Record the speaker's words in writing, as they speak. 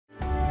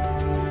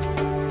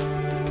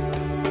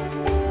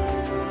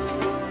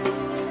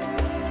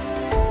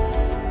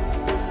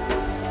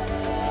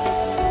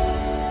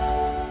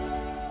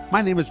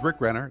My name is Rick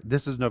Renner.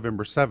 This is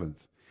November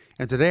 7th.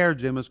 And today our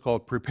gym is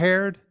called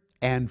Prepared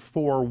and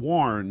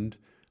Forewarned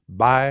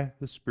by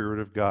the Spirit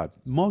of God.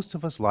 Most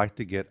of us like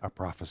to get a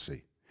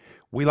prophecy.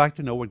 We like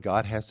to know what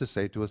God has to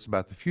say to us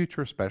about the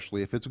future,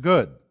 especially if it's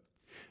good.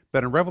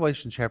 But in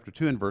Revelation chapter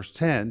 2 and verse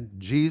 10,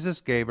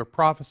 Jesus gave a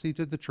prophecy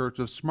to the church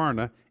of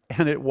Smyrna,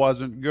 and it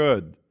wasn't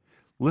good.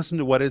 Listen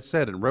to what it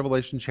said in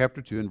Revelation chapter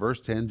 2 and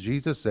verse 10.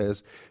 Jesus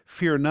says,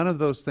 "Fear none of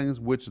those things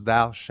which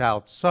thou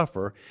shalt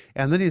suffer."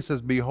 And then he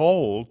says,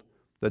 "Behold,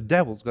 the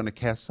devil's going to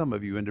cast some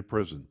of you into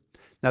prison."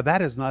 Now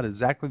that is not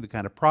exactly the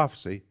kind of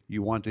prophecy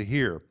you want to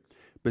hear.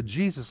 But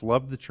Jesus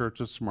loved the church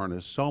of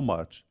Smyrna so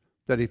much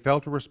that he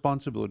felt a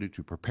responsibility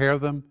to prepare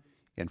them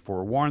and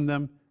forewarn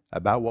them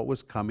about what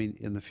was coming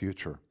in the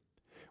future.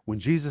 When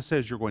Jesus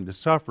says you're going to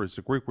suffer, it's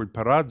the Greek word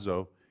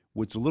paradzo,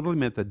 which literally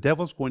meant the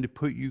devil's going to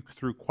put you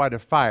through quite a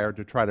fire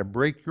to try to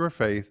break your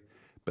faith.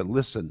 But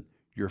listen,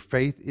 your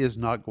faith is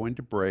not going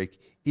to break.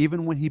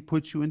 Even when he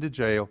puts you into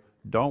jail,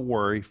 don't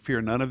worry, fear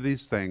none of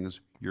these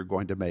things, you're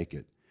going to make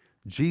it.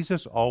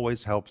 Jesus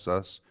always helps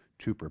us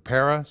to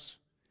prepare us,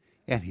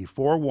 and he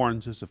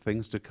forewarns us of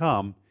things to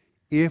come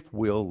if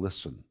we'll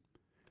listen.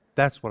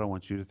 That's what I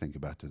want you to think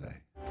about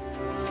today.